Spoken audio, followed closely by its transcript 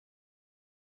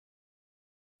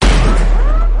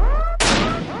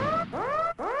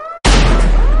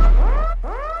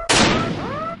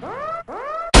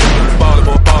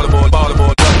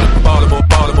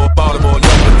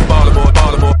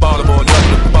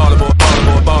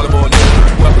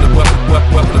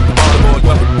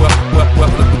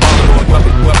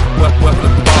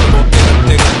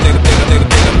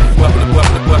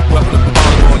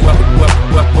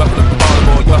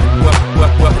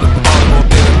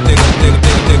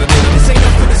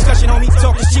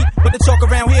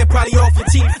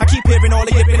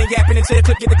to the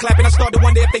clip, get the clapping. I start to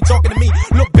wonder if they talking to me.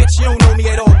 Look, bitch, you don't know me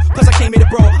at all. Plus I came here to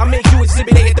brawl. I make you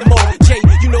exhibit A at the mall. Jay,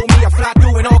 you know me, I fly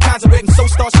through in all kinds of rhythms. So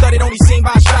star-studded, only seen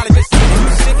by astrologists. And you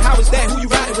sick, how is that? Who you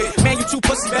riding with? Man, you too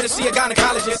pussy, better see a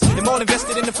gynecologist. I'm all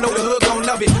invested in the flow, the hood gon'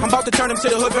 love it. I'm about to turn him to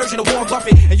the hood version of Warren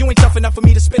Buffett. And you ain't tough enough for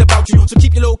me to spit about you. So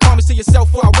keep your little comments to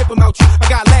yourself before I whip them out you. I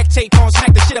got lactate on,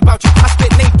 smack the shit about you. I spit